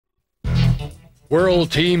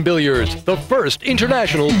World Team Billiards, the first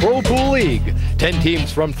international pro pool league. 10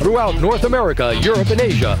 teams from throughout North America, Europe, and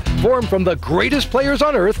Asia, formed from the greatest players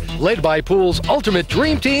on earth, led by pool's ultimate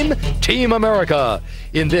dream team, Team America.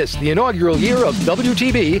 In this, the inaugural year of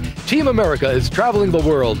WTB, Team America is traveling the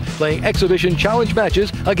world, playing exhibition challenge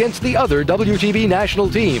matches against the other WTB national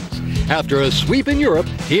teams. After a sweep in Europe,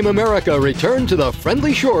 Team America returned to the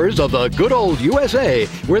friendly shores of the good old USA,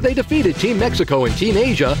 where they defeated Team Mexico and Team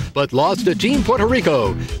Asia, but lost to Team Puerto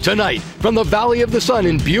Rico. Tonight, from the Valley of the Sun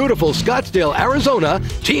in beautiful Scottsdale, Arizona,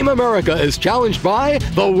 Team America is challenged by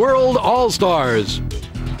the World All-Stars.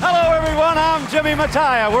 Hello everyone, I'm Jimmy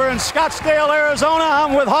Mataya. We're in Scottsdale, Arizona.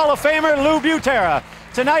 I'm with Hall of Famer Lou Butera.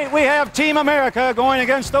 Tonight we have Team America going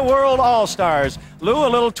against the World All-Stars. Lou, a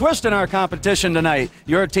little twist in our competition tonight.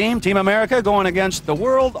 Your team, Team America, going against the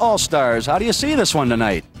World All-Stars. How do you see this one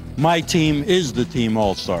tonight? My team is the Team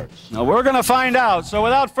All-Stars. Now we're going to find out. So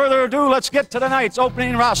without further ado, let's get to tonight's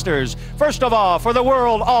opening rosters. First of all, for the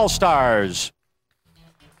World All-Stars.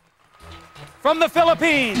 From the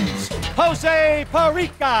Philippines, Jose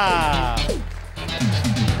Parica.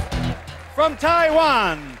 From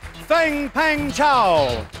Taiwan, Feng-Pang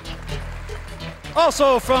Chao.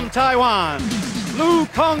 Also from Taiwan, Lu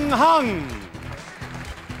Kung Hung.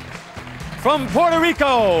 From Puerto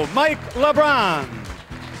Rico, Mike LeBron.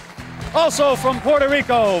 Also from Puerto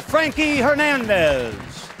Rico, Frankie Hernandez.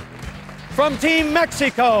 From Team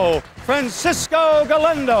Mexico, Francisco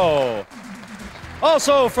Galindo.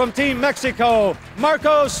 Also from Team Mexico,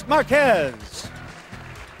 Marquez.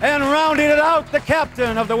 And rounding it out, the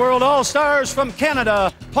captain of the World All-Stars from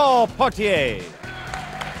Canada, Potier.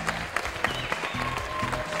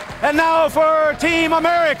 And now for Team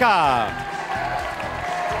America.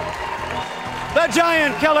 The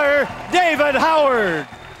giant killer, David Howard.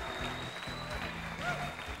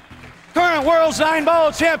 Current World's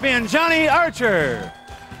 9-ball champion, Johnny Archer.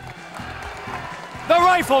 The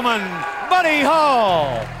rifleman, Buddy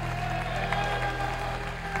Hall.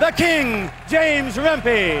 The king, James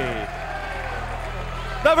Rempe.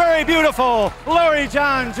 The very beautiful Loree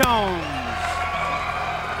John Jones.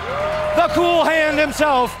 The cool hand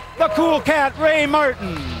himself, the cool cat, Ray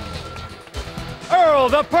Martin. Earl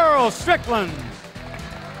the Pearl Strickland.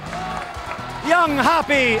 Young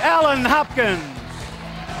Hoppy, Alan Hopkins.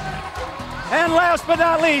 And last but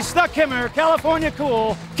not least, the Kimmer, California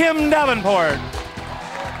Cool, Kim Davenport.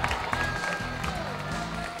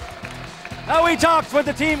 Now, we talked with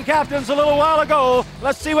the team captains a little while ago.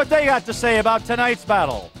 Let's see what they got to say about tonight's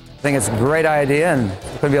battle. I think it's a great idea, and it's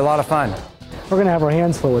going to be a lot of fun. We're going to have our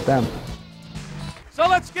hands full with them. So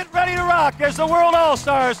let's get ready to rock as the World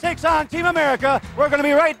All-Stars takes on Team America. We're going to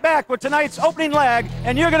be right back with tonight's opening leg,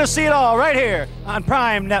 and you're going to see it all right here on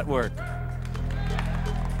Prime Network.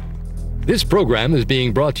 This program is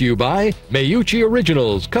being brought to you by Mayuchi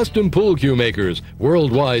Originals, custom pool cue makers,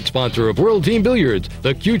 worldwide sponsor of World Team Billiards,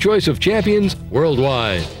 the cue choice of champions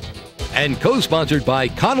worldwide. And co-sponsored by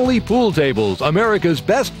Connolly Pool Tables, America's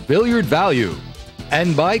best billiard value.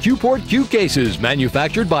 And by Q-Port Cue Cases,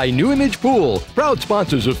 manufactured by New Image Pool, proud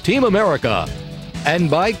sponsors of Team America.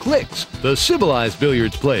 And by Clicks, the civilized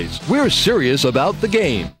billiards place. We're serious about the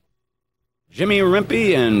game. Jimmy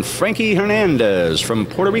Rempe and Frankie Hernandez from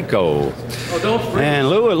Puerto Rico. And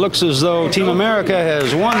Lou, it looks as though Team America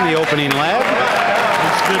has won the opening leg.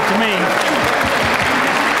 Looks good to me.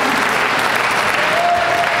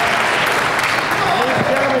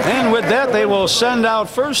 And with that, they will send out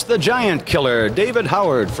first the giant killer, David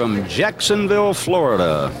Howard from Jacksonville,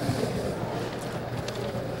 Florida.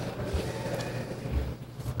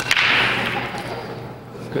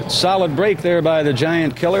 Good solid break there by the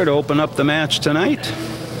giant killer to open up the match tonight.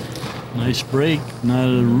 Nice break. Not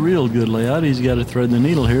a real good layout. He's got to thread the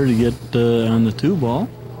needle here to get on the 2-ball.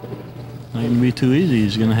 Not going to be too easy.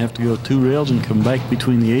 He's going to have to go 2 rails and come back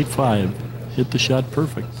between the 8-5. Hit the shot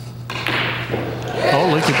perfect. Oh,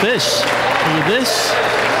 look at this. Look at this.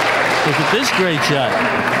 Look at this great shot.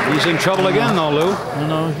 He's in trouble again, though, Lou. I don't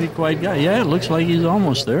know if he quite got it. Yeah, it looks like he's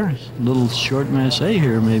almost there. A little short masse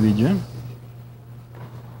here, maybe, Jim.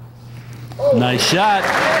 Nice shot.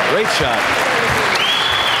 Great shot.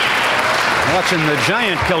 Watching the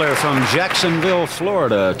giant killer from Jacksonville,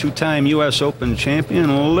 Florida, 2-time U.S. Open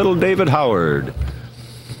champion, little David Howard.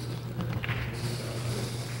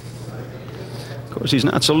 Of course, he's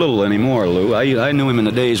not so little anymore, Lou. I knew him in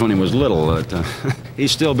the days when he was little. But, he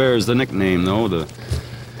still bears the nickname, though,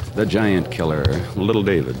 the giant killer, little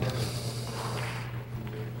David.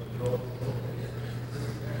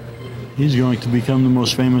 He's going to become the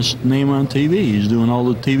most famous name on TV. He's doing all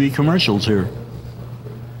the TV commercials here.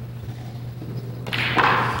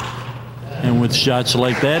 And with with shots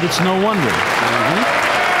like that, it's no wonder.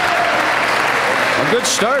 A good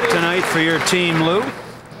start tonight for your team, Lou.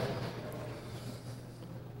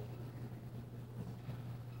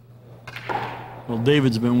 Well,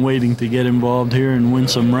 David's been waiting to get involved here and win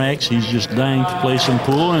some racks. He's just dying to play some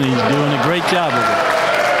pool, and he's doing a great job of it.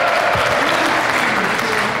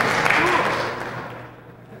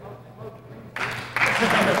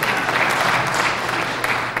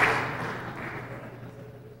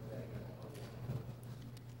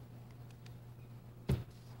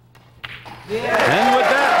 And with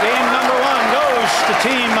that, game number 1 goes to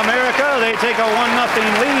Team America. They take a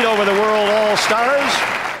 1-0 lead over the World All-Stars.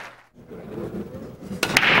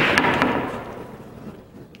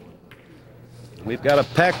 We've got a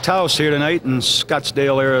packed house here tonight in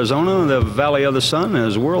Scottsdale, Arizona, the Valley of the Sun,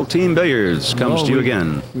 as World Team Billiards comes to you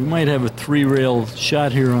again. We might have a 3-rail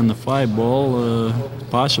shot here on the 5-ball,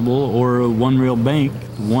 possible, or a 1-rail bank,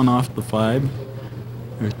 1 off the 5.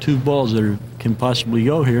 There are 2 balls that can possibly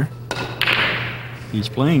go here. He's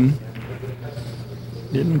playing.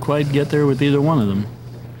 Didn't quite get there with either one of them.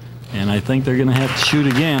 And I think they're going to have to shoot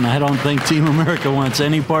again. I don't think Team America wants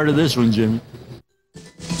any part of this one, Jimmy.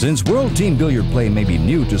 Since World Team Billiard play may be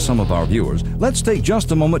new to some of our viewers, let's take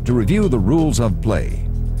just a moment to review the rules of play.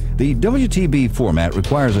 The WTB format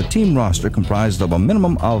requires a team roster comprised of a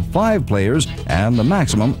minimum of 5 players and the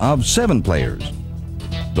maximum of 7 players.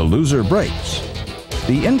 The loser breaks.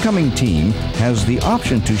 The incoming team has the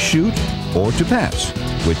option to shoot or to pass,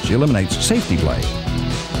 which eliminates safety play.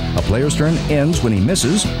 A player's turn ends when he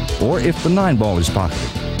misses or if the 9-ball is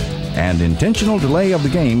pocketed. And intentional delay of the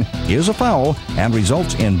game is a foul and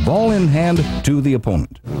results in ball in hand to the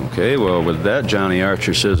opponent. Okay, well, with that, Johnny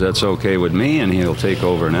Archer says that's okay with me, and he'll take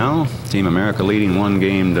over now. Team America leading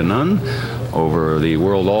 1-0 over the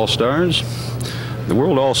World All-Stars. The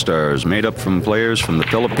World All-Stars made up from players from the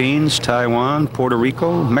Philippines, Taiwan, Puerto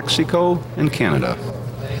Rico, Mexico, and Canada.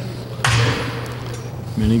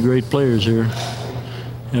 Many great players here.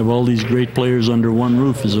 Have all these great players under one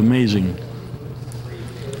roof is amazing.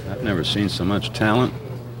 I've never seen so much talent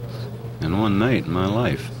in one night in my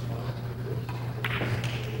life.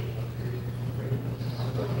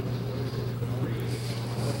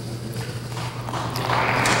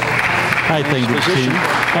 I think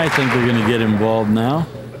they're going to get involved now.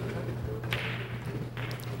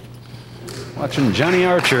 Watching Johnny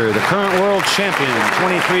Archer, the current world champion,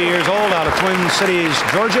 23 years old, out of Twin Cities,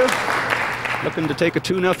 Georgia, looking to take a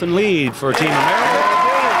 2-0 lead for Team America.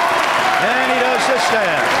 And he does this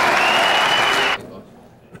stab.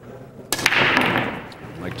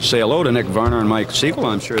 I'd like to say hello to Nick Varner and Mike Sigel.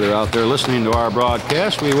 I'm sure they're out there listening to our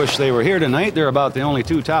broadcast. We wish they were here tonight. They're about the only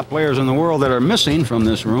 2 top players in the world that are missing from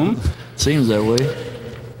this room. Seems that way.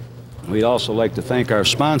 We'd also like to thank our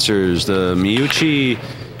sponsors, the Miyuchi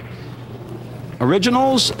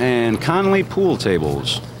Originals and Conley Pool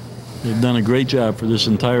Tables. They've done a great job for this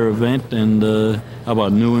entire event. And how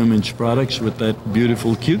about New Image Products with that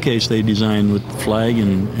beautiful cue case they designed with the flag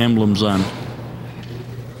and emblems on it.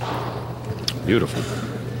 Beautiful.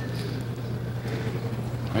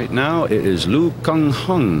 Right now it is Lu Kung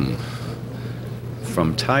Hung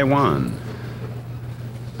from Taiwan.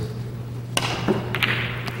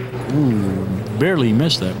 Ooh, barely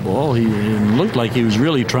missed that ball. He looked like he was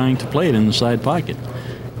really trying to play it in the side pocket.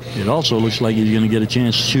 It also looks like he's going to get a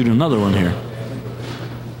chance to shoot another one here.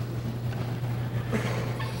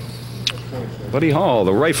 Buddy Hall,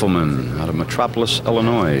 the rifleman out of Metropolis,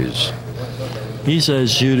 Illinois. He says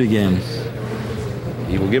shoot again.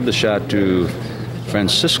 He will give the shot to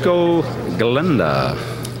Francisco Galindo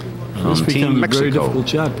from Team Mexico. A very difficult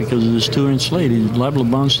shot because of this 2-inch slate. He's liable to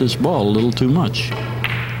bounce this ball a little too much.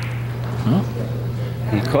 Well,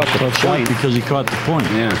 he caught the point because he caught the point.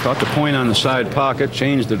 Yeah, caught the point on the side pocket,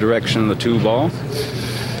 changed the direction of the 2 ball.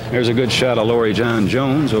 There's a good shot of Loree John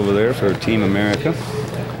Jones over there for Team America.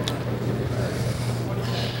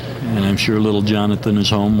 And I'm sure little Jonathan is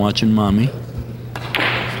home watching mommy.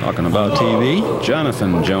 Talking about TV.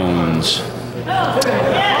 Jonathan Jones.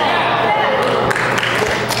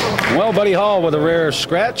 Well, Buddy Hall with a rare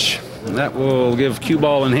scratch. That will give cue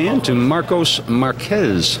ball in hand to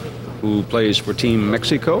Marquez, who plays for Team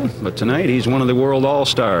Mexico. But tonight he's one of the World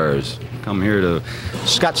All-Stars. Come here to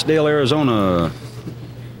Scottsdale, Arizona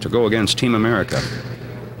to go against Team America.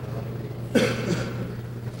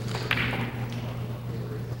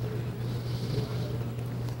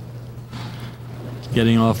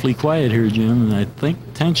 Getting awfully quiet here, Jim, and I think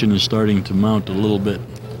tension is starting to mount a little bit.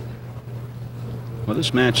 Well,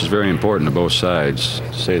 this match is very important to both sides,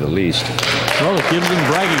 to say the least. Well, it gives them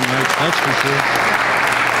bragging rights, that's for sure.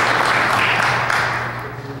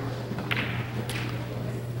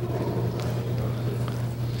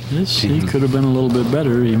 This, he could have been a little bit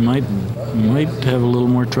better. He might have a little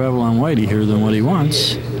more travel on Whitey here than what he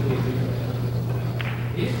wants.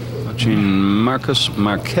 Watching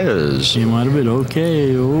Marquez. He might have been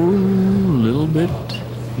okay. Oh, a little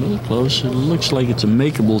close. It looks like it's a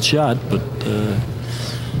makeable shot, but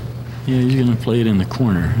yeah, he's going to play it in the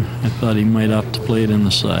corner. I thought he might opt to play it in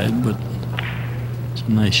the side, but it's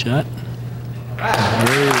a nice shot.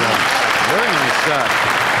 Very well. Very nice shot.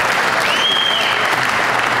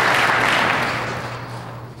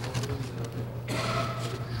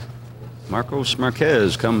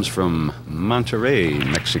 Marquez comes from Monterrey,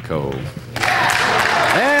 Mexico.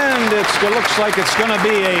 And it looks like it's going to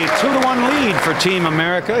be a 2-1 lead for Team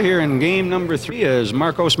America here in game number 3 as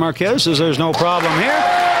Marquez says there's no problem here.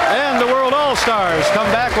 And the World All-Stars come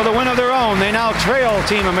back with a win of their own. They now trail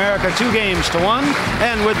Team America 2-1.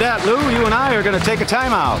 And with that, Lou, you and I are going to take a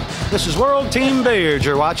timeout. This is World Team Billiards.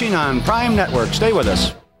 You're watching on Prime Network. Stay with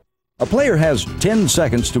us. A player has 10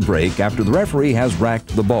 seconds to break after the referee has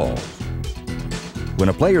racked the ball. When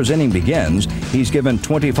a player's inning begins, he's given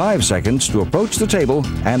 25 seconds to approach the table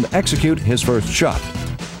and execute his first shot.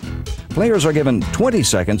 Players are given 20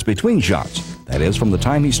 seconds between shots, that is from the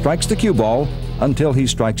time he strikes the cue ball until he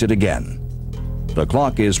strikes it again. The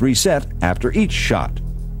clock is reset after each shot.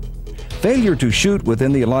 Failure to shoot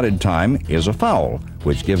within the allotted time is a foul,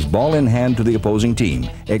 which gives ball in hand to the opposing team,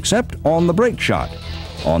 except on the break shot.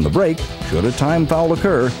 On the break, should a time foul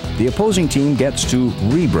occur, the opposing team gets to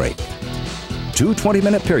re-break. 2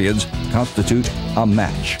 20-minute periods constitute a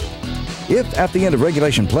match. If at the end of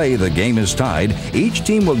regulation play the game is tied, each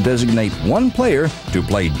team will designate one player to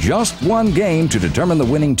play just one game to determine the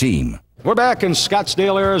winning team. We're back in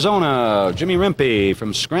Scottsdale, Arizona. Jimmy Rempe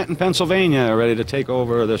from Scranton, Pennsylvania, ready to take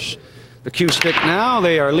over the cue stick now.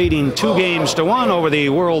 They are leading 2-1 over the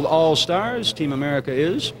World All-Stars. Team America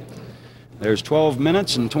is. There's 12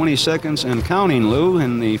 minutes and 20 seconds and counting, Lou,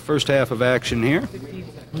 in the first half of action here.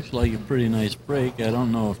 Looks like a pretty nice break. I don't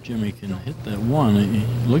know if Jimmy can hit that one.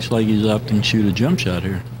 It looks like he's opting to shoot a jump shot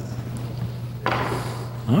here.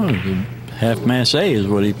 Oh, the half mass A is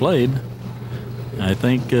what he played. I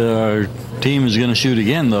think our team is going to shoot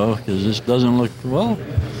again, though, because this doesn't look, well,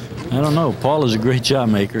 I don't know. Paul is a great shot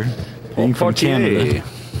maker. Being from Canada.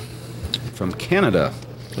 From Canada.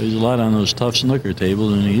 Plays a lot on those tough snooker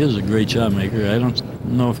tables, and he is a great shot maker. I don't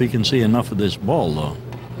know if he can see enough of this ball, though.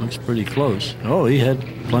 Looks pretty close. Oh, he had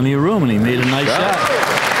plenty of room, and he made a nice shot.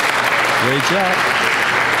 Great shot.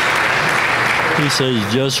 He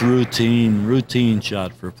says just routine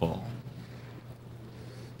shot for Paul.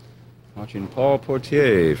 Watching Paul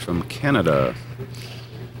Potier from Canada.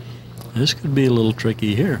 This could be a little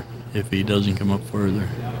tricky here if he doesn't come up further.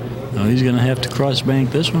 Now he's going to have to cross bank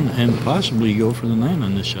this one and possibly go for the 9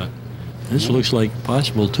 on this shot. This looks like a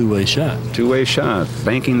possible two-way shot. Two-way shot.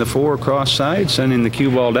 Banking the 4 cross side, sending the cue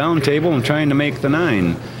ball down table and trying to make the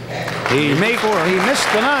 9. He missed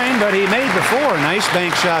the 9, but he made the 4. Nice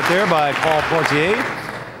bank shot there by Paul Potier.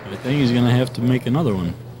 I think he's going to have to make another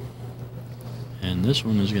one. And this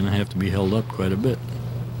one is going to have to be held up quite a bit.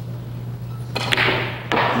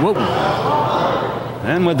 Whoa.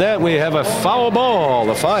 And with that, we have a foul ball.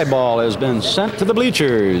 The 5 ball has been sent to the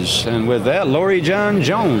bleachers. And with that, Loree John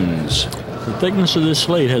Jones. The thickness of this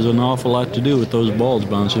slate has an awful lot to do with those balls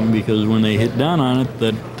bouncing, because when they hit down on it,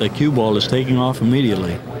 that cue ball is taking off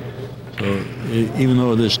immediately. So even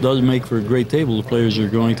though this does make for a great table, the players are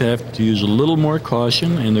going to have to use a little more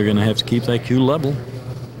caution, and they're going to have to keep that cue level.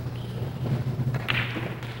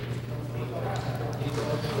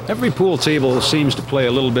 Every pool table seems to play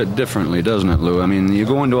a little bit differently, doesn't it, Lou? I mean, you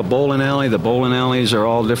go into a bowling alley, the bowling alleys are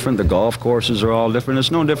all different, the golf courses are all different.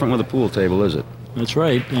 It's no different with a pool table, is it? That's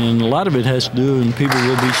right, and a lot of it has to do, and people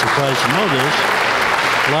will be surprised to know this,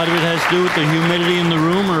 a lot of it has to do with the humidity in the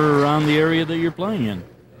room or around the area that you're playing in.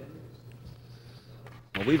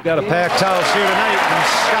 Well, we've got a packed house here tonight in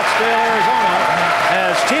Scottsdale, Arizona,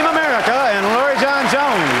 as Team America and Loree John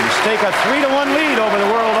Jones take a 3-1 lead over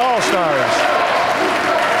the World All-Stars.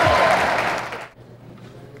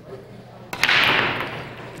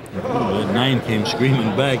 Oh, that 9 came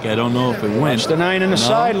screaming back. I don't know if it went. Watch the 9 in the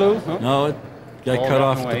side, Lou. No, it got cut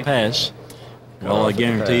off at the pass. Well, I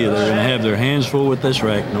guarantee you they're going to have their hands full with this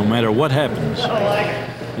rack no matter what happens.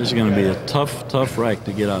 This is going to be a tough rack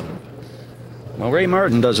to get out of. Well, Ray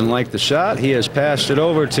Martin doesn't like the shot. He has passed it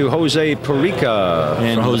over to Jose Parica.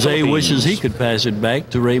 And Jose wishes he could pass it back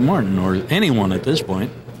to Ray Martin or anyone at this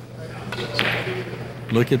point.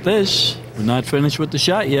 Look at this. We're not finished with the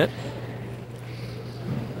shot yet.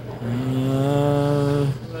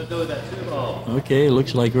 Okay,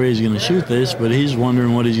 looks like Ray's going to shoot this, but he's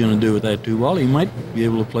wondering what he's going to do with that 2 ball. He might be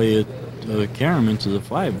able to play it. carom into the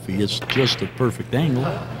 5 if he gets just a perfect angle.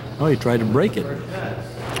 Oh, he tried to break it.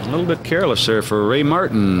 A little bit careless there for Ray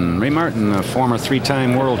Martin. Ray Martin, a former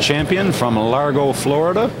 3-time world champion from Largo,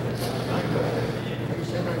 Florida.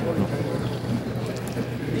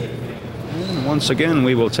 And once again,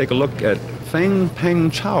 we will take a look at Feng-Pang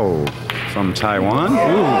Chao from Taiwan.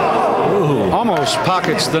 Ooh. Almost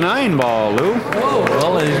pockets the 9 ball, Lou.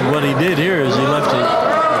 Well, what he did here is he left a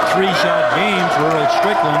 3-shot game for Earl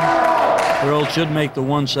Strickland. Earl should make the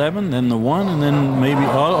 1-7, then the 1, and then maybe,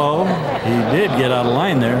 he did get out of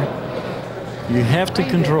line there. You have to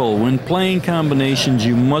control. When playing combinations,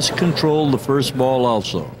 you must control the first ball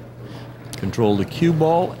also. Control the cue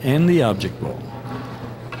ball and the object ball.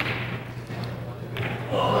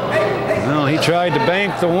 Well, he tried to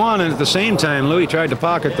bank the 1, and at the same time, Louis tried to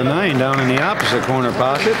pocket the 9 down in the opposite corner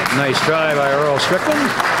pocket. Nice try by Earl Strickland.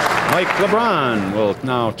 Mike LeBron will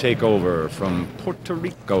now take over from Puerto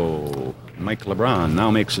Rico. Mike LeBron now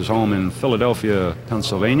makes his home in Philadelphia,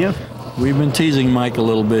 Pennsylvania. We've been teasing Mike a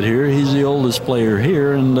little bit here. He's the oldest player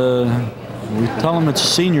here, and we tell him it's a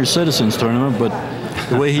senior citizens tournament, but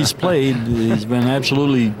the way he's played, he's been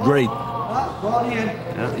absolutely great.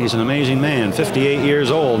 Yeah, he's an amazing man. 58 years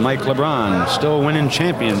old, Mike LeBron, still winning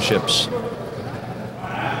championships.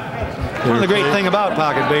 One of the great thing about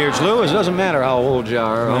pocket billiards, Lou, is it doesn't matter how old you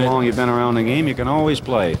are, how long you've been around the game, you can always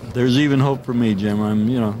play. There's even hope for me, Jim. I'm,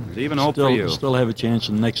 There's even hope for you. Still have a chance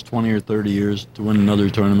in the next 20 or 30 years to win another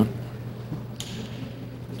tournament.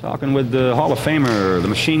 Talking with the Hall of Famer, the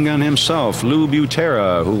machine gun himself, Lou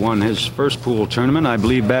Butera, who won his first pool tournament, I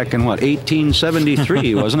believe, back in,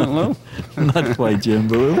 1873, wasn't it, Lou? Not quite, Jim,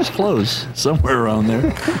 but it was close, somewhere around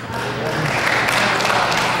there.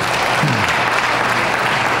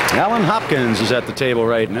 Alan Hopkins is at the table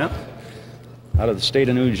right now. Out of the state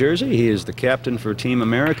of New Jersey, he is the captain for Team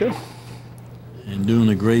America. And doing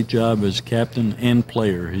a great job as captain and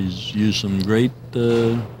player. He's used some great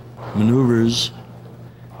maneuvers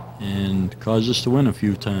and caused us to win a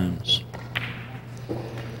few times.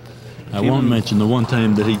 I won't mention the one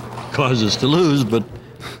time that he caused us to lose, but...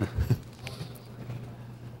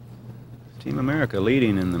 Team America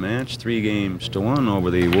leading in the match, 3-1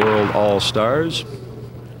 over the World All-Stars.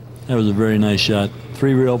 That was a very nice shot.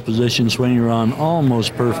 3-rail position, swinging around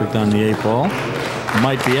almost perfect on the 8 ball.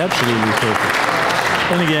 Might be absolutely perfect.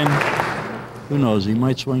 Then again, who knows? He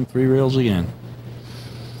might swing 3 rails again.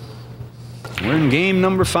 We're in game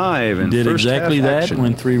number 5. And did exactly that. Action.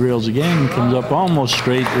 Went 3 rails again. Comes up almost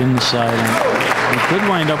straight in the side. And he could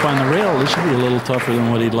wind up on the rail. This would be a little tougher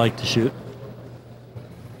than what he'd like to shoot.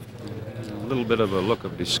 A little bit of a look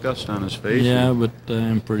of disgust on his face. Yeah, but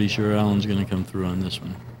I'm pretty sure Alan's going to come through on this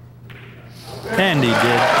one. And he did.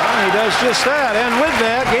 Well, he does just that. And with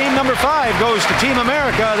that, game number 5 goes to Team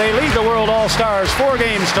America. They lead the World All-Stars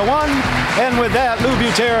 4-1. And with that, Lou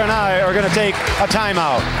Butera and I are going to take a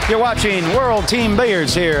timeout. You're watching World Team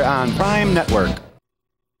Billiards here on Prime Network.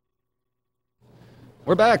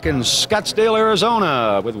 We're back in Scottsdale,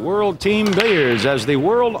 Arizona with World Team Billiards as the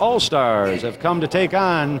World All-Stars have come to take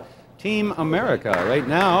on Team America. Right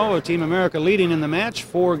now, Team America leading in the match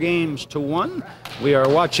 4-1. We are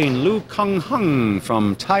watching Lu Kung-hung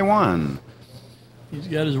from Taiwan. He's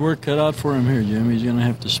got his work cut out for him here, Jim. He's going to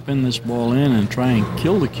have to spin this ball in and try and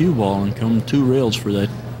kill the cue ball and come 2 rails for that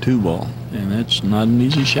 2 ball. And that's not an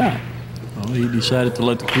easy shot. Well, he decided to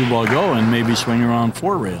let the cue ball go and maybe swing around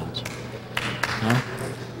 4 rails.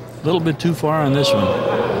 A little bit too far on this one.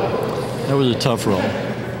 That was a tough roll.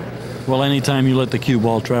 Well, anytime you let the cue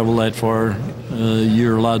ball travel that far,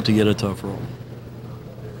 you're allowed to get a tough roll.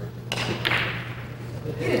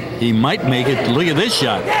 He might make it. Look at this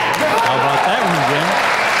shot. How about that one, Jim?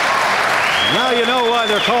 Now you know why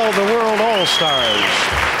they're called the World All-Stars.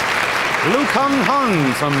 Lu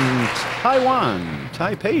Kung-hung from Taiwan.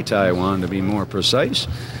 Taipei, Taiwan, to be more precise.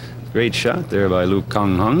 Great shot there by Lu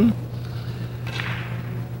Kung-hung.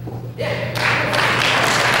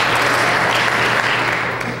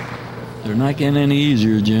 They're not getting any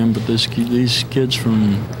easier, Jim, but these kids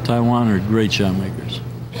from Taiwan are great shot makers.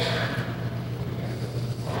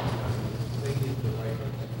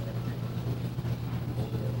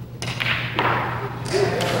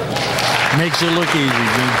 Makes it look easy,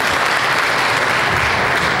 Jim.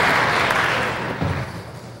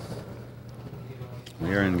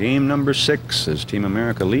 We are in game number 6 as Team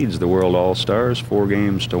America leads the World All-Stars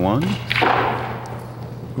 4-1.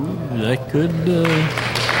 Ooh, that could...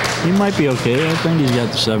 he might be okay. I think he's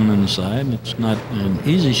got the 7 on the side. It's not an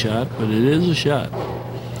easy shot, but it is a shot.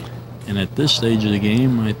 And at this stage of the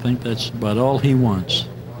game, I think that's about all he wants.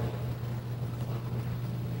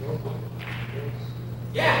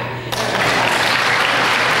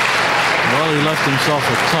 left himself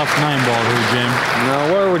a tough 9-ball here, Jim.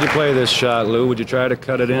 Now, where would you play this shot, Lou? Would you try to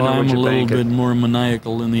cut it in, Well, or would I'm you a little bank it? bit more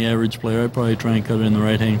maniacal than the average player. I'd probably try and cut it in the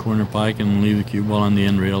right-hand corner pocket and leave the cue ball on the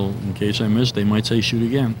end rail. In case I miss, they might say shoot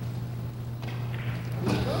again.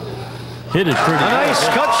 Hit it pretty good. A nice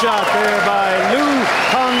cut shot there by Liu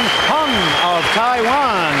Hung of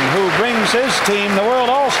Taiwan, who brings his team, the World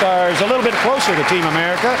All-Stars, a little bit closer to Team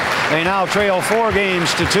America. They now trail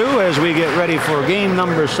 4-2 as we get ready for game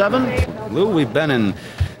number 7. Lou, we've been in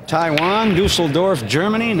Taiwan, Dusseldorf,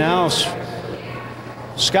 Germany, now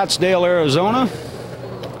Scottsdale, Arizona.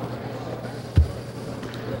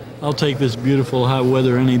 I'll take this beautiful hot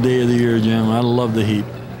weather any day of the year, Jim. I love the heat.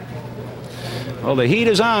 Well, the heat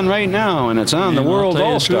is on right now, and it's on the World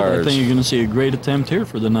All-Stars. I think you're going to see a great attempt here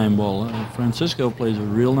for the 9-ball. Francisco plays a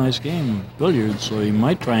real nice game of billiards, so he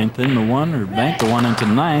might try and thin the 1 or bank the 1 into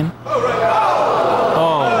 9.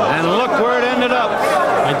 Oh, and look where it ended up.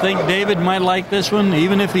 I think David might like this one,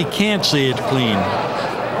 even if he can't see it clean.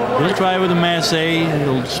 He'll try with a masse.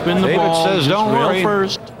 He'll spin the ball. David says, don't worry.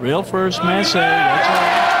 Rail first, masse. That's all.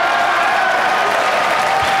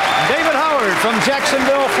 David Howard from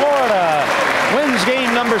Jacksonville, Florida, wins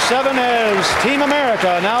game number 7 as Team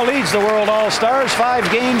America now leads the World All-Stars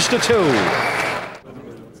 5-2.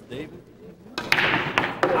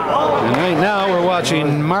 And right now we're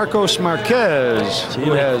watching Marcos Marquez,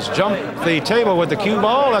 who has jumped the table with the cue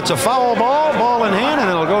ball. That's a foul ball, ball in hand, and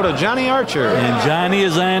it'll go to Johnny Archer. And Johnny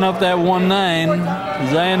is eyeing up that 1-9.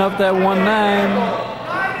 He's eyeing up that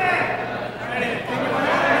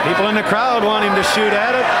 1-9. People in the crowd want him to shoot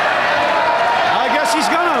at it. I guess he's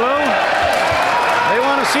gonna, Lou. They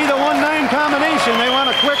want to see the 1-9 combination. They want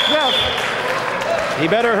a quick death. He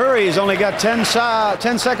better hurry. He's only got 10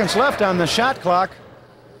 seconds left on the shot clock.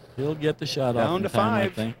 He'll get the shot off. Down to time,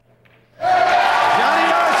 5. I think.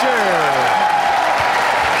 Johnny Archer.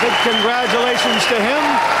 Big congratulations to him.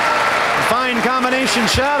 A fine combination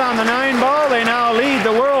shot on the 9-ball. They now lead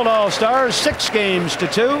the World All-Stars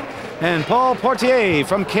 6-2. And Paul Potier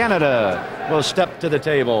from Canada will step to the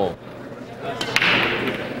table.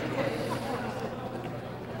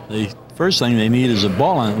 The first thing they need is a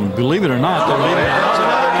ball on. Believe it or not, they're leaving. That's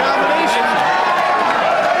another combination.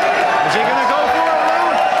 Is he going to go for it,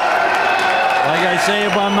 Lou? Like I say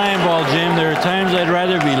about 9-ball, Jim, there are times I'd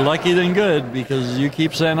rather be lucky than good because you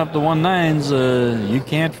keep setting up the 1-9s, you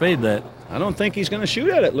can't fade that. I don't think he's going to shoot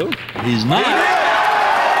at it, Lou. He's not.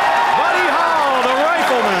 Buddy Hall, the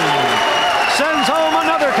rifleman, sends home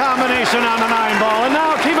another combination on the 9-ball, and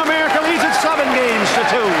now Team America leads it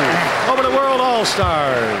 7-2 over the World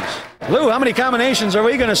All-Stars. Lou, how many combinations are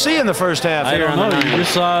we going to see in the first half? I don't know. You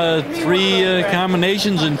just saw 3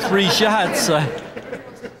 combinations and 3 shots.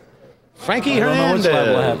 Frankie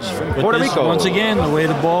Hernandez from Puerto Rico. Once again, the way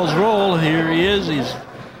the balls roll, here he is. He's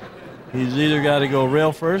either got to go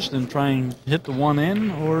rail first and try and hit the 1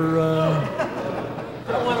 in, or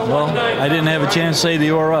well, I didn't have a chance to say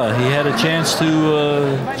the aura. He had a chance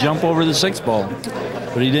to jump over the 6-ball,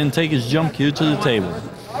 but he didn't take his jump cue to the table.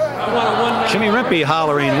 Jimmy Rempe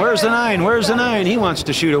hollering, where's the 9? Where's the 9? He wants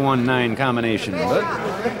to shoot a 1-9 combination, but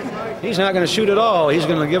he's not going to shoot at all. He's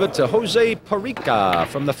going to give it to Jose Parica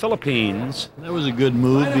from the Philippines. That was a good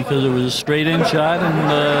move because it was a straight-in shot and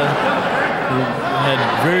had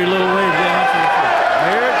very little way of getting up to the foot.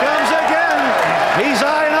 Here it comes again. He's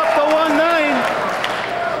eyeing up the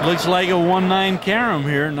 1-9. Looks like a 1-9 carom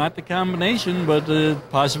here, not the combination, but the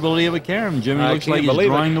possibility of a carom. Jimmy looks like he's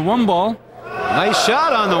drawing the 1-ball. Nice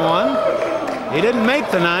shot on the 1. He didn't make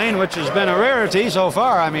the 9, which has been a rarity so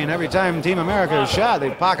far. I mean, every time Team America has shot,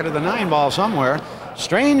 they've pocketed the 9-ball somewhere.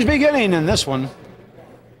 Strange beginning in this one.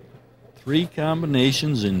 3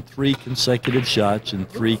 combinations in 3 consecutive shots in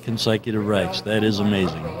 3 consecutive racks. That is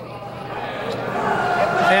amazing.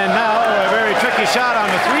 And now a very tricky shot on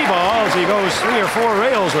the 3-ball as he goes 3 or 4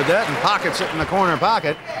 rails with that and pockets it in the corner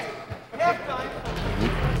pocket.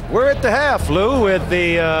 We're at the half, Lou, with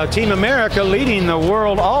the Team America leading the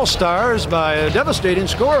World All-Stars by a devastating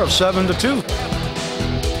score of 7-2.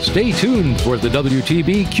 Stay tuned for the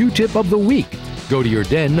WTB Q-Tip of the Week. Go to your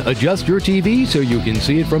den, adjust your TV so you can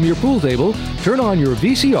see it from your pool table, turn on your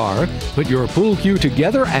VCR, put your pool cue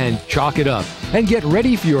together and chalk it up, and get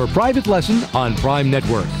ready for your private lesson on Prime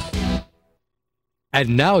Network.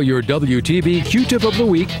 And now your WTB Q-Tip of the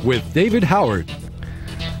Week with David Howard.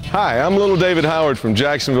 Hi, I'm little David Howard from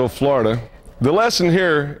Jacksonville, Florida. The lesson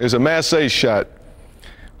here is a masse shot.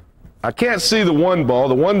 I can't see the 1-ball.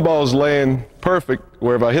 The 1-ball is laying perfect,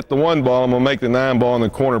 where if I hit the 1-ball, I'm going to make the 9-ball in the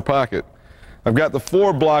corner pocket. I've got the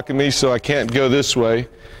 4 blocking me, so I can't go this way.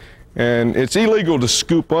 And it's illegal to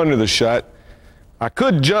scoop under the shot. I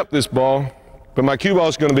could jump this ball, but my cue ball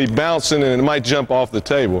is going to be bouncing and it might jump off the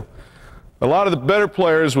table. A lot of the better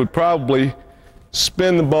players would probably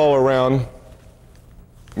spin the ball around,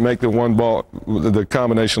 make the one ball, the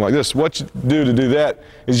combination like this. What you do to do that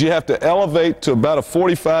is you have to elevate to about a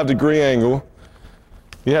 45-degree angle.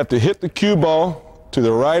 You have to hit the cue ball to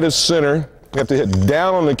the right of center. You have to hit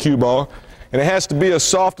down on the cue ball, and it has to be a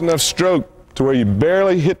soft enough stroke to where you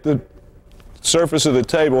barely hit the surface of the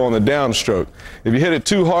table on the downstroke. If you hit it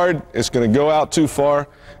too hard, it's going to go out too far.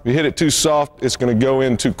 If you hit it too soft, it's going to go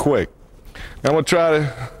in too quick. Now I'm going to try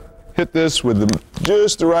to hit this with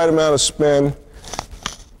just the right amount of spin.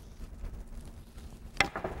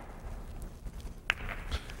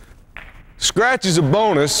 Scratch is a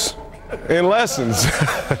bonus in lessons.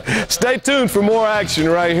 Stay tuned for more action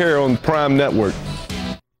right here on Prime Network.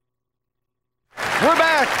 We're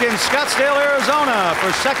back in Scottsdale, Arizona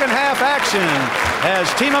for second half action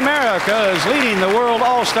as Team America is leading the World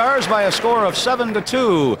All-Stars by a score of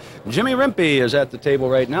 7-2. Jimmy Rempe is at the table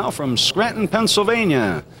right now from Scranton,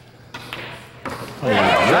 Pennsylvania.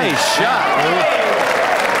 Nice shot.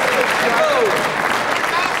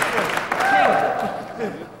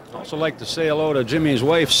 Also like to say hello to Jimmy's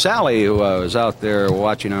wife, Sally, who was out there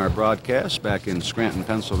watching our broadcast back in Scranton,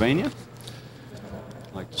 Pennsylvania.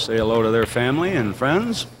 Like to say hello to their family and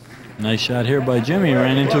friends. Nice shot here by Jimmy.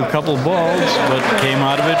 Ran into a couple balls, but came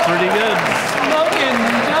out of it pretty good.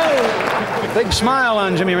 Big smile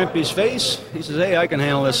on Jimmy Rempe's face. He says, hey, I can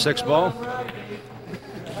handle this 6-ball.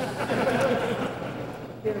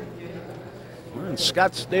 We're in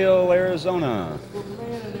Scottsdale, Arizona.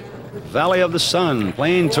 Valley of the Sun,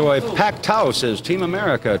 playing to a packed house as Team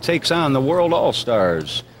America takes on the World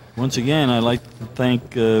All-Stars. Once again, I'd like to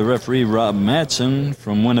thank referee Rob Matson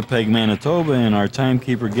from Winnipeg, Manitoba, and our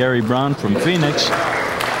timekeeper Gary Brown from Phoenix,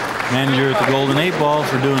 manager at the Golden 8 Ball,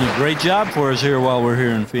 for doing a great job for us here while we're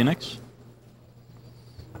here in Phoenix.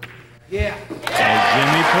 Yeah. As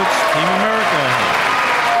Jimmy puts Team America ahead.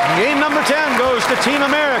 Game number 10 goes to Team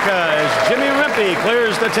America as Jimmy Rempe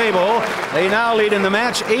clears the table. They now lead in the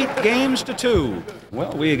match 8-2.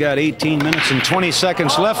 Well, we got 18 minutes and 20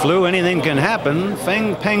 seconds left, Lou. Anything can happen.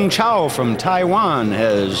 Feng-Pang Chao from Taiwan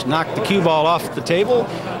has knocked the cue ball off the table.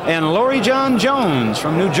 And Loree Jones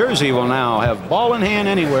from New Jersey will now have ball in hand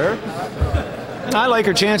anywhere. And I like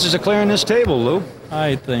her chances of clearing this table, Lou.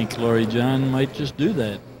 I think Loree John might just do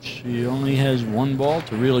that. She only has one ball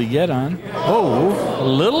to really get on. Oh, a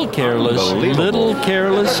little careless.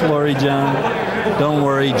 Loree John. Don't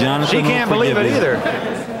worry, Jonathan. She can't believe it either.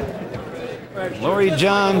 Loree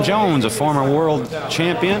Jones, a former world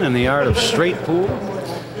champion in the art of straight pool,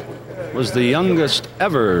 was the youngest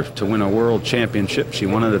ever to win a world championship. She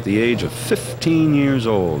won it at the age of 15 years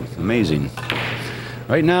old. Amazing.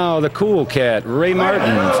 Right now, the cool cat, Ray Martin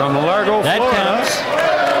from Largo, that Florida. Counts.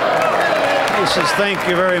 He says thank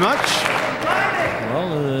you very much.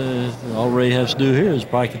 Well, all Ray has to do here is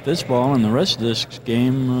pocket this ball, and the rest of this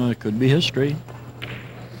game could be history.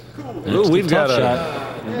 Ooh, we've got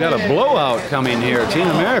a blowout coming here. Team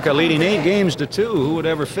America leading 8-2. Who would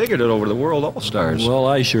ever figured it over the World All-Stars? Well,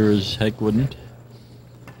 I sure as heck wouldn't.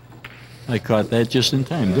 I caught that just in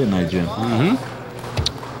time, didn't I, Jim? Mm-hmm.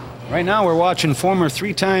 Right now we're watching former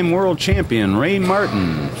 3-time world champion Ray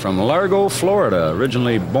Martin from Largo, Florida,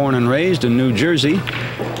 originally born and raised in New Jersey.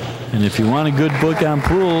 And if you want a good book on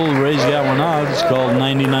pool, Ray's got one out. It's called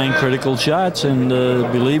 99 Critical Shots, and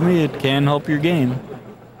believe me, it can help your game.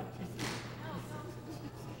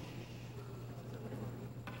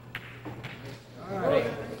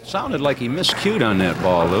 Sounded like he miscued on that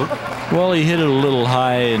ball, Lou. Well, he hit it a little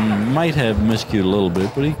high and might have miscued a little bit,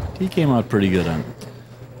 but he came out pretty good on it.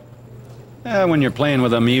 When you're playing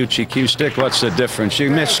with a Miyuchi cue stick, what's the difference? You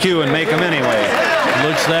miscue and make them anyway.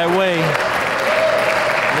 Looks that way.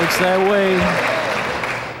 Looks that way.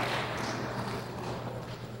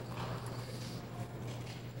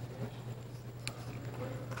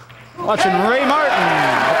 Watching Ray Martin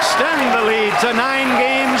extend the lead to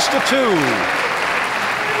 9-2.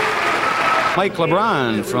 Mike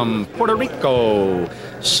LeBron from Puerto Rico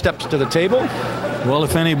steps to the table. Well,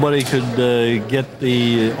 if anybody could get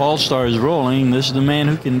the All-Stars rolling, this is the man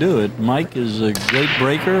who can do it. Mike is a great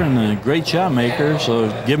breaker and a great shot maker, so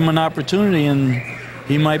give him an opportunity and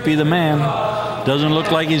he might be the man. Doesn't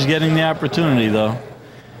look like he's getting the opportunity, though.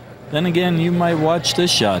 Then again, you might watch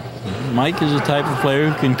this shot. Mike is the type of player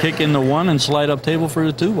who can kick in the 1 and slide up table for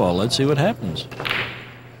the 2-ball. Let's see what happens.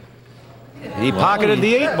 He pocketed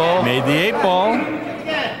the 8-ball. Made the 8-ball.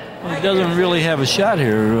 He doesn't really have a shot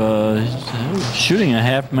here. He's shooting a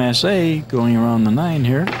half mass A going around the 9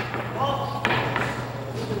 here.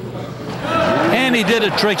 And he did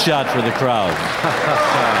a trick shot for the crowd.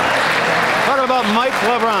 Talk about Mike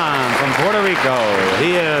LeBron from Puerto Rico?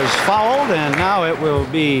 He is fouled, and now it will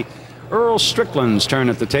be Earl Strickland's turn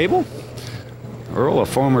at the table. Earl, a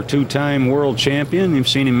former two-time world champion. You've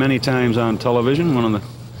seen him many times on television. One of the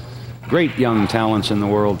great young talents in the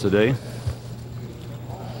world today.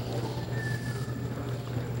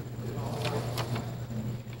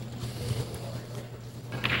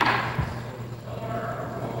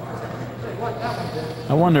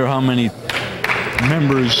 I wonder how many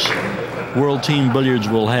members World Team Billiards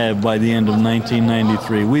will have by the end of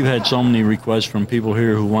 1993. We've had so many requests from people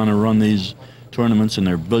here who want to run these tournaments in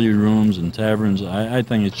their billiard rooms and taverns. I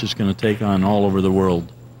think it's just going to take on all over the world.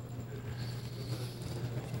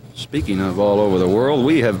 Speaking of all over the world,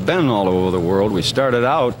 we have been all over the world. We started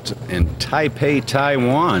out in Taipei,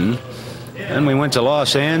 Taiwan. Then we went to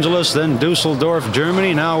Los Angeles, then Dusseldorf,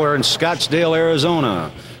 Germany. Now we're in Scottsdale, Arizona.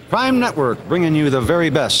 Prime Network bringing you the very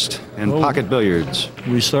best in pocket billiards.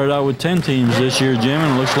 We started out with 10 teams this year, Jim,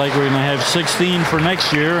 and it looks like we're going to have 16 for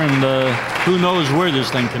next year, and who knows where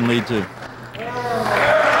this thing can lead to.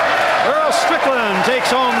 Earl Strickland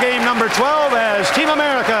takes home game number 12 as Team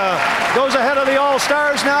America goes ahead of the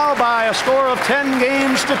All-Stars now by a score of 10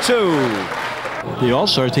 games to 2. The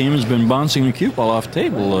All-Star team has been bouncing the cue ball off the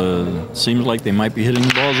table. Seems like they might be hitting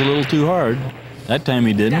the balls a little too hard. That time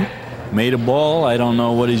he didn't. Made a ball. I don't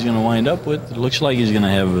know what he's going to wind up with. It looks like he's going to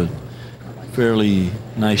have a fairly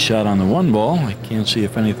nice shot on the one ball. I can't see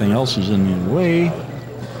if anything else is in the way.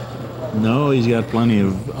 No, he's got plenty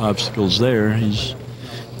of obstacles there. He's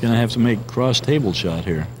going to have to make a cross-table shot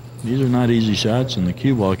here. These are not easy shots, and the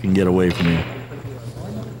cue ball can get away from you.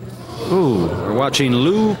 Ooh, we're watching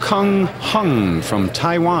Lu Kung Hung from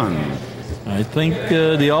Taiwan. I think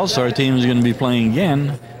the All-Star team is going to be playing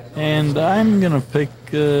again, and I'm going to pick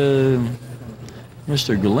Mr.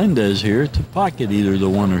 Galindez here to pocket either the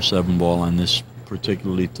 1 or 7 ball on this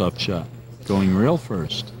particularly tough shot. Going rail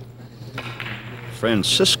first.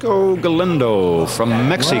 Francisco Galindo from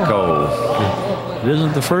Mexico. It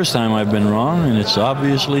isn't the first time I've been wrong, and it's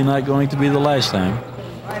obviously not going to be the last time.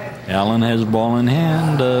 Allen has a ball in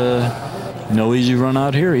hand. No easy run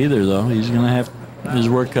out here either, though. He's going to have his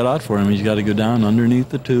work cut out for him. He's got to go down underneath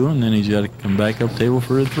the 2, and then he's got to come back up table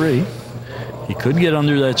for a 3. He could get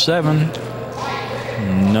under that 7.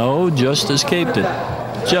 No, just escaped it.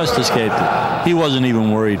 Just escaped it. He wasn't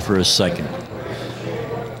even worried for a second.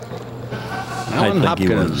 I think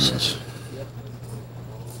Hopkins, he was.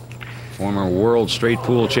 Former world straight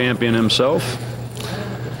pool champion himself.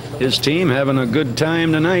 His team having a good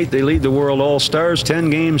time tonight. They lead the World All-Stars 10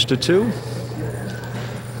 games to 2.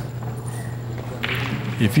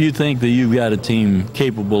 If you think that you've got a team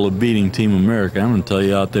capable of beating Team America, I'm going to tell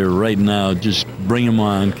you out there right now, just bring them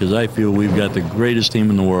on, because I feel we've got the greatest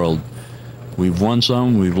team in the world. We've won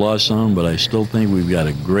some, we've lost some, but I still think we've got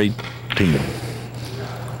a great team.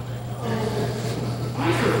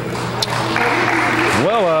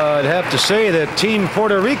 Well, I'd have to say that Team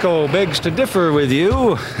Puerto Rico begs to differ with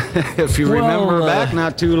you. If you remember back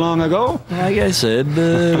not too long ago. Like I said,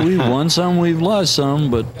 we've won some, we've lost some,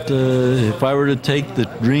 but if I were to take the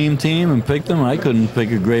dream team and pick them, I couldn't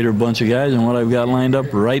pick a greater bunch of guys than what I've got lined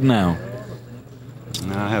up right now.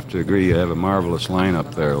 I have to agree, you have a marvelous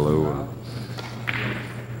lineup there, Lou.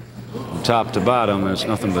 From top to bottom, there's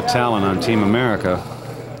nothing but talent on Team America.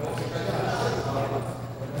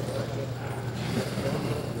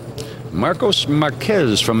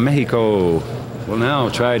 Marquez from Mexico will now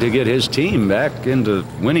try to get his team back into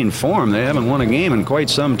winning form. They haven't won a game in quite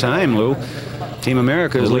some time, Lou. Team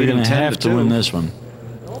America is leading 10-2. They're going to have to win this one.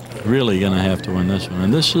 Really going to have to win this one.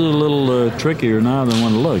 And this is a little trickier now than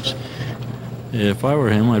what it looks. If I were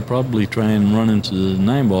him, I'd probably try and run into the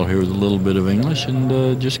 9 ball here with a little bit of English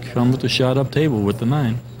and just come with the shot up table with the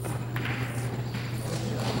 9.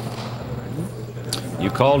 You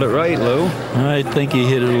called it right, Lou. I think he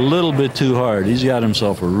hit it a little bit too hard. He's got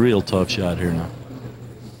himself a real tough shot here now.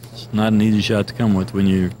 It's not an easy shot to come with when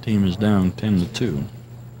your team is down 10-2.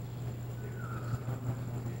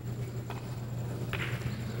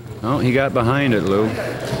 Oh, he got behind it, Lou.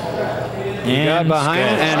 He got behind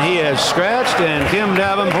it, and he has scratched, and Kim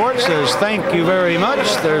Davenport says thank you very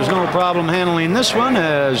much. There's no problem handling this one,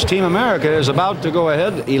 as Team America is about to go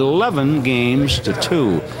ahead 11 games to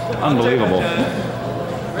 2. Unbelievable.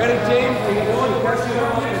 Ready, team?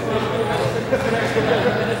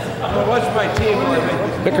 What's my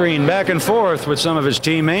team? Bickering back and forth with some of his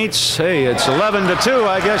teammates. Hey, it's 11-2.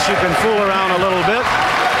 I guess you can fool around a little bit.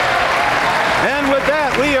 And with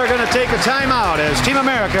that, we are going to take a timeout as Team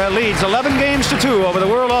America leads 11 games to 2 over the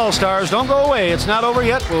World All-Stars. Don't go away. It's not over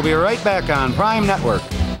yet. We'll be right back on Prime Network.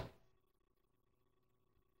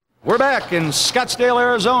 We're back in Scottsdale,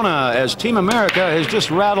 Arizona, as Team America has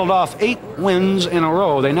just rattled off 8 wins in a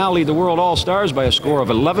row. They now lead the World All-Stars by a score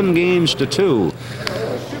of 11 games to 2.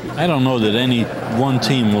 I don't know that any one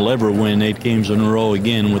team will ever win 8 games in a row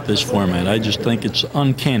again with this format. I just think it's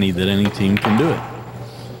uncanny that any team can do it.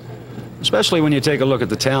 Especially when you take a look at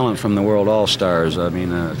the talent from the World All-Stars. I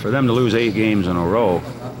mean, for them to lose 8 games in a row,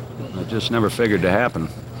 it just never figured to happen.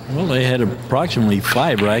 Well, they had approximately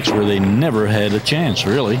 5 racks where they never had a chance,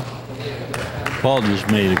 really. Paul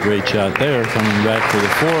just made a great shot there, coming back for the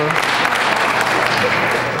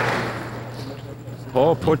 4.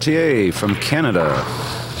 Paul Potier from Canada.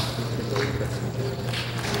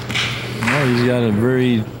 Well, he's got a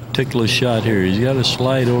very ticklish shot here. He's got to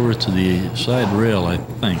slide over to the side rail, I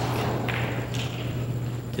think.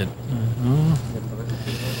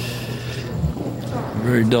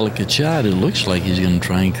 Very delicate shot. It looks like he's going to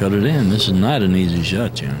try and cut it in. This is not an easy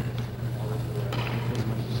shot, Jim.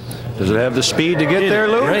 Does it have the speed to get there,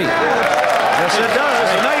 Lou? Great. Yes, it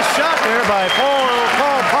does. A nice shot there by Paul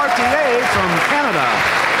Potier from Canada.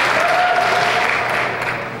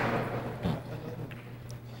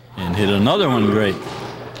 And hit another one great.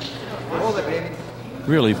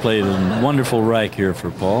 Really played a wonderful rack here for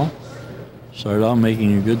Paul. Started out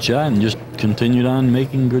making a good shot and just continued on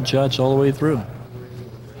making good shots all the way through.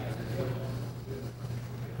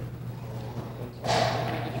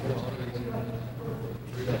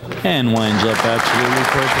 And winds up absolutely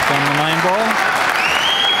perfect on the 9 ball.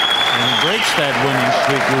 And breaks that winning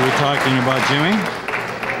streak we were talking about, Jimmy.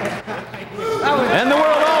 And the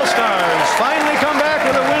World All-Stars finally come back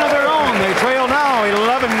with a win of their own. They trail now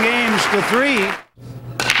 11 games to 3.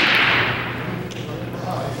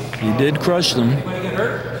 He did crush them.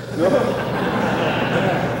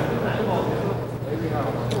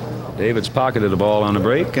 David's pocketed the ball on the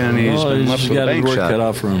break, and he's got his work cut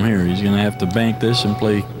out for him here. He's going to have to bank this and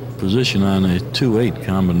play position on a 2-8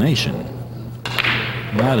 combination.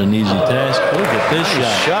 Not an easy task. Look at this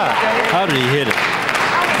shot. How did he hit it?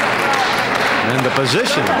 And the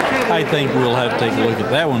position. I think we'll have to take a look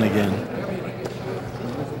at that one again.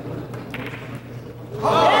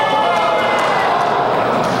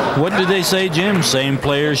 What did they say, Jim? Same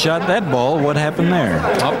player shot that ball. What happened there?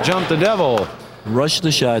 Up jumped the devil. Rushed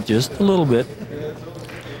the shot just a little bit.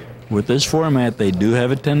 With this format, they do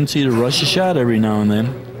have a tendency to rush a shot every now and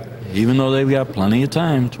then. Even though they've got plenty of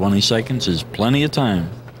time. 20 seconds is plenty of time.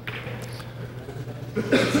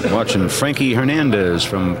 Watching Frankie Hernandez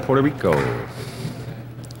from Puerto Rico.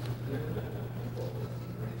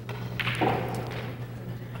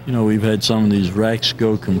 You know, we've had some of these racks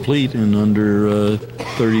go complete in under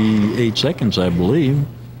 38 seconds, I believe.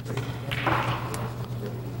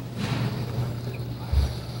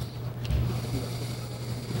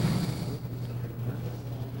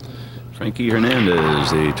 Frankie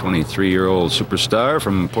Hernandez, the 23-year-old superstar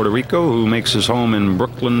from Puerto Rico who makes his home in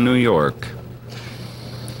Brooklyn, New York.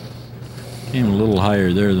 Came a little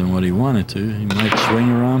higher there than what he wanted to. He might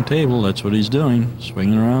swing around table. That's what he's doing.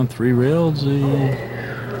 Swinging around 3 rails. He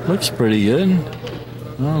looks pretty good.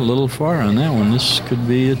 Well, a little far on that one. This could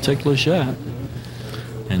be a ticklish shot.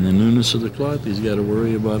 And the newness of the cloth, he's got to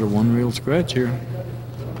worry about a 1-rail scratch here.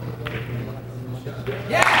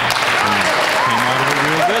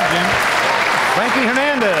 Frankie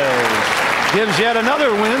Hernandez gives yet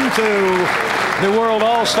another win to the World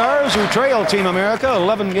All-Stars, who trail Team America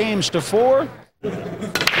 11 games to 4. Well,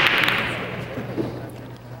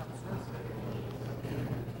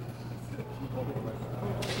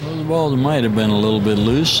 the balls might have been a little bit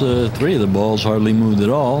loose. 3 of the balls hardly moved at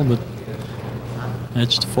all, but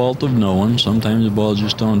that's the fault of no one. Sometimes the balls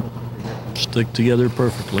just don't stick together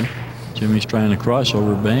perfectly. Jimmy's trying to cross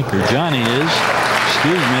over bank, or Johnny is.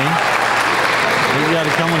 Excuse me. He's got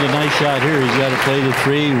to come with a nice shot here. He's got to play the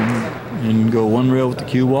 3 and go 1 rail with the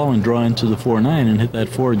cue ball and draw into the 4-9 and hit that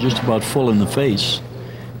 4 just about full in the face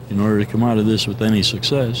in order to come out of this with any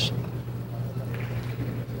success.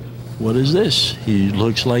 What is this? He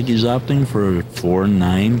looks like he's opting for a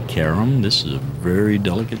 4-9 carom. This is a very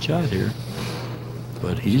delicate shot here.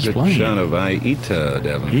 But he's playing shot it. of Aita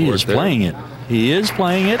Davenport. He is playing it. He is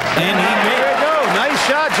playing it, and he made it. There you go. Nice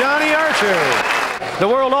shot, Johnny Archer. The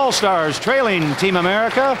World All-Stars trailing Team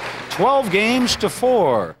America 12 games to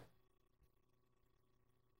 4.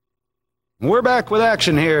 We're back with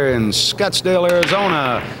action here in Scottsdale,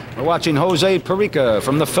 Arizona. We're watching Jose Parica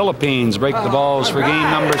from the Philippines break the balls for game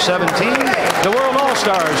number 17. The World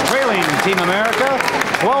All-Stars trailing Team America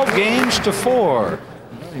 12 games to 4.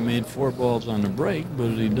 He made 4 balls on the break, but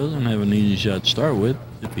he doesn't have an easy shot to start with.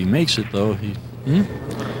 If he makes it, though, he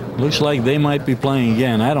looks like they might be playing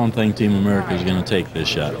again. I don't think Team America is going to take this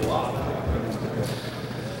shot.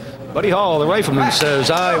 Buddy Hall, the rifleman, says,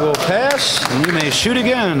 I will pass, and you may shoot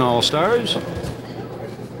again, All-Stars.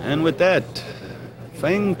 And with that,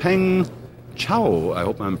 Feng-Pang Chao, I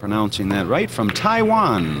hope I'm pronouncing that right, from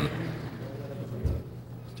Taiwan.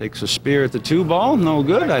 Takes a spear at the 2-ball, no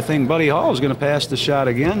good. I think Buddy Hall is going to pass the shot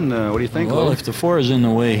again. What do you think? Well, if the 4 is in the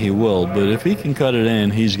way, he will. But if he can cut it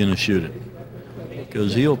in, he's going to shoot it.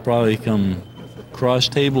 Because he'll probably come cross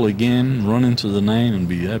table again, run into the 9, and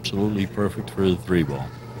be absolutely perfect for the 3-ball.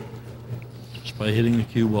 Just by hitting the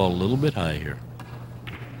cue ball a little bit high here.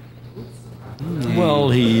 Well,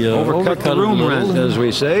 he overcut the room rent, as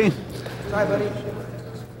we say. Sorry, buddy.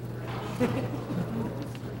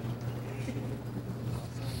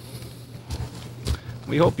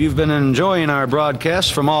 We hope you've been enjoying our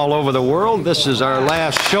broadcast from all over the world. This is our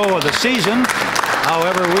last show of the season.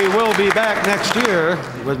 However, we will be back next year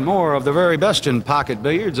with more of the very best in pocket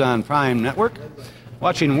billiards on Prime Network,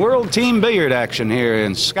 watching World Team Billiard action here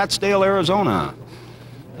in Scottsdale, Arizona.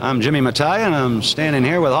 I'm Jimmy Mataya, and I'm standing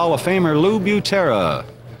here with Hall of Famer Lou Butera.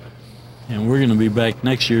 And we're going to be back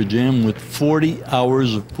next year, Jim, with 40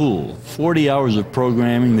 hours of pool, 40 hours of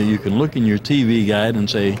programming that you can look in your TV guide and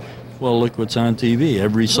say, well, look what's on TV.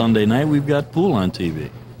 Every Sunday night, we've got pool on TV.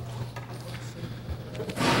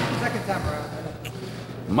 Second time around.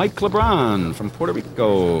 Mike LeBron from Puerto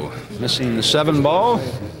Rico, missing the 7-ball.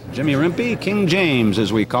 Jimmy Rempe, King James,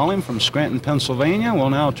 as we call him, from Scranton, Pennsylvania, will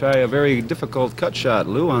now try a very difficult cut shot,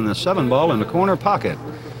 Lou, on the 7-ball in the corner pocket.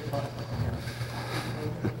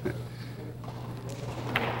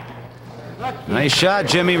 Nice shot,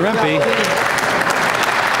 Jimmy Rempe.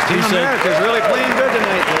 Team America's really playing good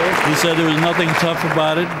tonight, Lou. He said there was nothing tough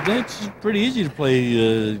about it. It's pretty easy to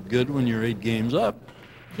play good when you're 8 games up.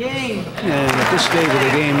 Game. And at this stage of the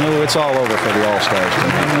game, Lou, it's all over for the All-Stars.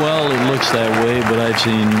 Well, it looks that way, but I've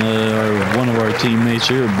seen one of our teammates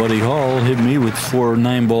here, Buddy Hall, hit me with 4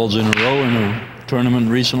 9-balls in a row in a tournament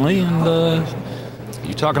recently. And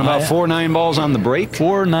you talking about 4 9-balls on the break?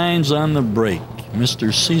 4 9s on the break.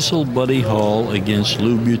 Mr. Cecil Buddy Hall against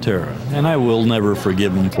Lou Butera. And I will never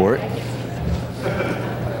forgive him for it.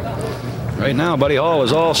 Right now, Buddy Hall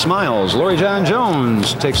is all smiles. Loree John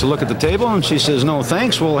Jones takes a look at the table, and she says, no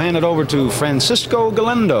thanks. We'll hand it over to Francisco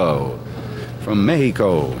Galindo from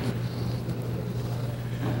Mexico.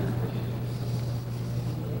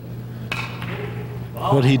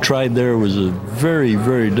 What he tried there was a very,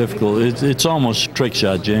 very difficult. It's almost a trick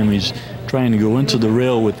shot, Jim. He's trying to go into the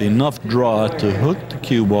rail with enough draw to hook the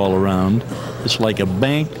cue ball around. It's like a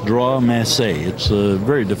bank draw masse. It's a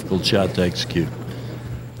very difficult shot to execute,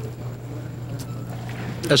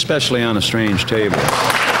 especially on a strange table.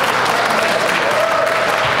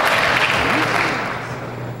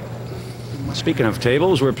 Speaking of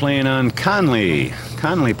tables, we're playing on Conley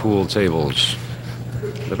pool tables,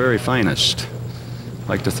 the very finest. I'd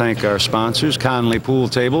like to thank our sponsors, Conley Pool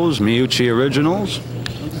Tables, Miucci Originals,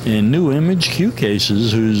 and New Image Q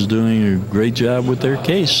Cases, who's doing a great job with their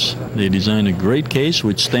case. They designed a great case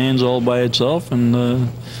which stands all by itself, and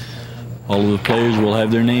all of the players will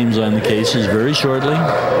have their names on the cases very shortly.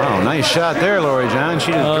 Wow, nice shot there, Loree John.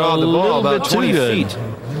 She just drawed the ball about 20 feet.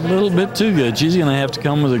 A little bit too good. She's going to have to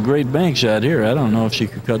come with a great bank shot here. I don't know if she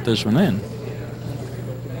could cut this one in.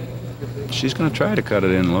 She's going to try to cut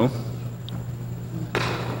it in, Lou.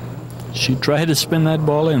 She tried to spin that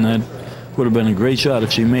ball in. That would have been a great shot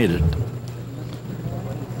if she made it.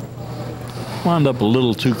 Wound up a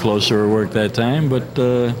little too close to her work that time, but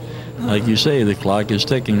like you say, the clock is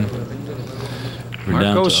ticking. We're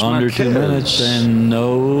down to under 2 minutes, and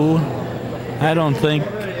no, I don't think.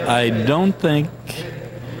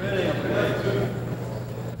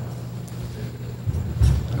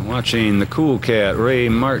 I'm watching the cool cat, Ray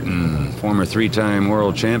Martin, former 3-time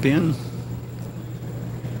world champion.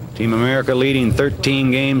 Team America leading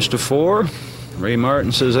 13 games to 4. Ray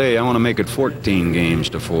Martin says, hey, I want to make it 14 games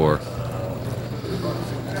to 4.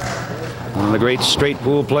 One of the great straight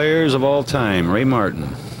pool players of all time, Ray Martin.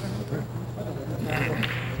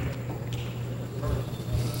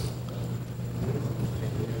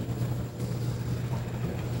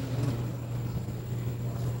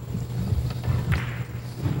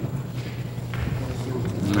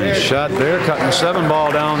 Nice shot there, cutting the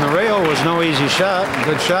 7-ball down the rail was no easy shot.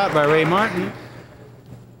 Good shot by Ray Martin.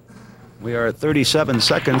 We are at 37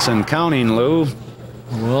 seconds and counting, Lou.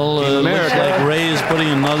 Well, it looks like Ray is putting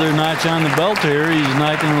another notch on the belt here. He's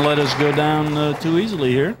not going to let us go down too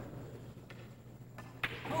easily here.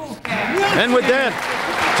 And with that,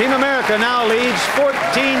 Team America now leads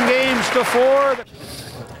 14 games to 4.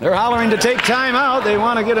 They're hollering to take time out. They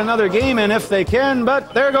want to get another game in if they can,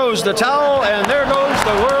 but there goes the towel, and there goes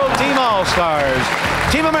the World Team All-Stars.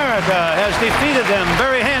 Team America has defeated them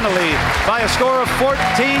very handily by a score of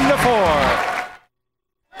 14-4.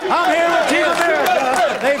 I'm here with Team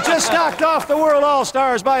America. They've just knocked off the World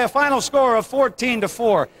All-Stars by a final score of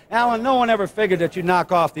 14-4. Alan, no one ever figured that you'd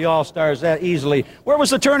knock off the All-Stars that easily. Where was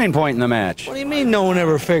the turning point in the match? What do you mean no one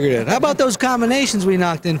ever figured it? How about those combinations we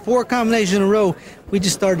knocked in? 4 combinations in a row. We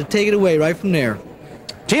just started to take it away right from there.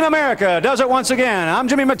 Team America does it once again. I'm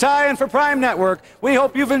Jimmy Mataya, and for Prime Network, we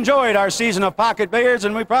hope you've enjoyed our season of Pocket Billiards,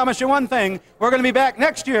 and we promise you one thing, we're going to be back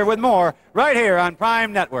next year with more right here on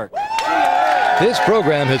Prime Network. This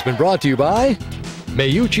program has been brought to you by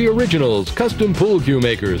Mayuchi Originals, custom pool cue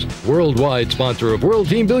makers, worldwide sponsor of World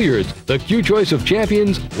Team Billiards, the cue choice of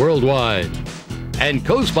champions worldwide. And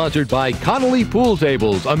co-sponsored by Connolly Pool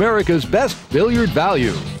Tables, America's best billiard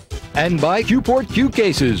value. And by Q-Port Cue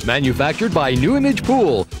Cases, manufactured by New Image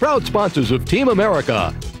Pool, proud sponsors of Team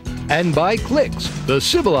America. And by Clicks, the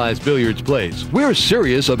civilized billiards place. We're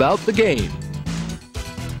serious about the game.